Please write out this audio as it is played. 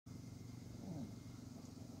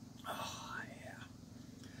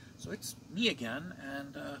So it's me again,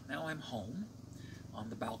 and now I'm home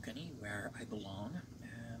on the balcony where I belong,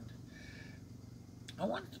 and I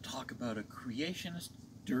wanted to talk about a creationist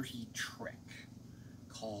dirty trick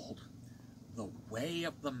called the Way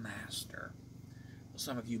of the Master.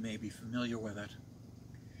 Some of you may be familiar with it.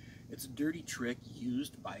 It's a dirty trick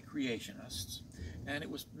used by creationists, and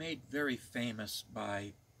it was made very famous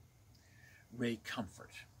by Ray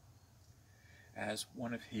Comfort as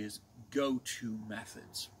one of his go-to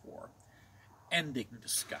methods for ending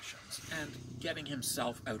discussions and getting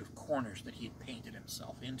himself out of corners that he had painted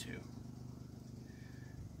himself into.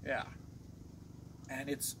 Yeah. And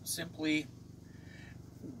it's simply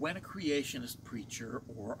when a creationist preacher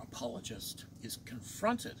or apologist is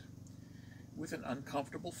confronted with an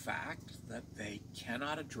uncomfortable fact that they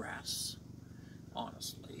cannot address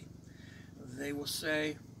honestly, they will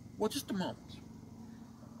say, well, just a moment.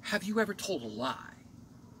 Have you ever told a lie?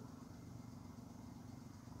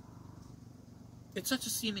 It's such a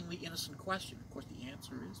seemingly innocent question. Of course, the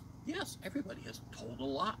answer is yes, everybody has told a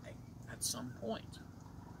lie at some point.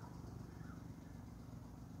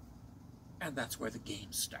 And that's where the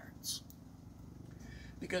game starts.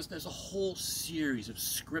 Because there's a whole series of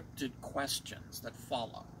scripted questions that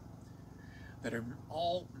follow that are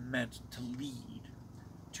all meant to lead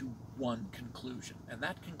to one conclusion. And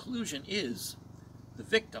that conclusion is the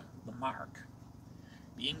victim, the mark,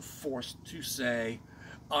 being forced to say,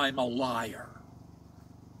 I'm a liar.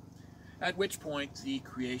 At which point the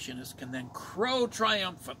creationist can then crow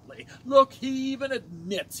triumphantly, look, he even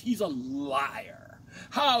admits he's a liar.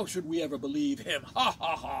 How should we ever believe him? Ha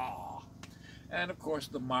ha ha. And of course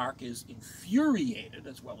the mark is infuriated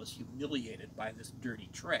as well as humiliated by this dirty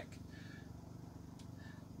trick,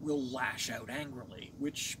 will lash out angrily,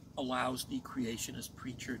 which allows the creationist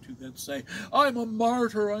preacher to then say, I'm a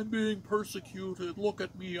martyr, I'm being persecuted, look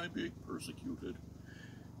at me, I'm being persecuted.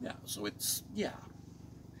 Yeah, so it's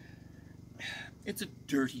a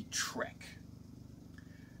dirty trick.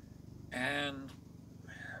 And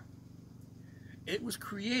it was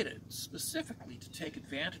created specifically to take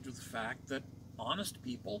advantage of the fact that honest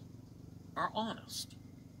people are honest.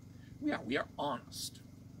 We are honest.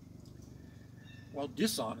 While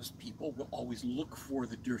dishonest people will always look for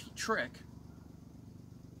the dirty trick,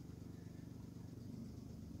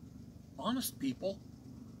 honest people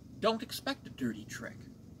don't expect a dirty trick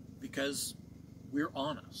because we're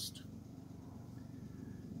honest.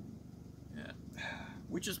 Yeah.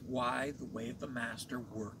 Which is why the Way of the Master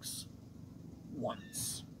works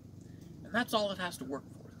once. And that's all it has to work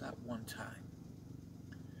for, that one time.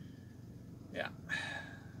 Yeah.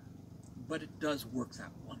 But it does work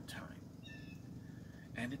that one time.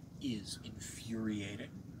 And it is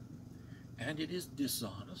infuriating, and it is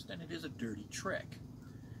dishonest, and it is a dirty trick.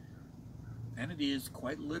 And it is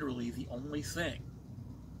quite literally the only thing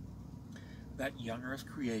that young earth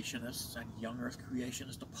creationists and young earth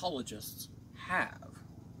creationist apologists have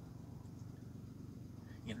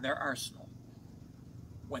in their arsenal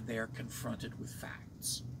when they are confronted with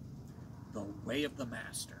facts. The Way of the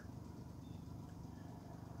Master.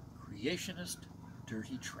 Creationist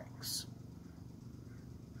dirty tricks.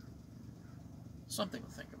 Something to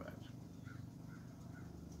think about.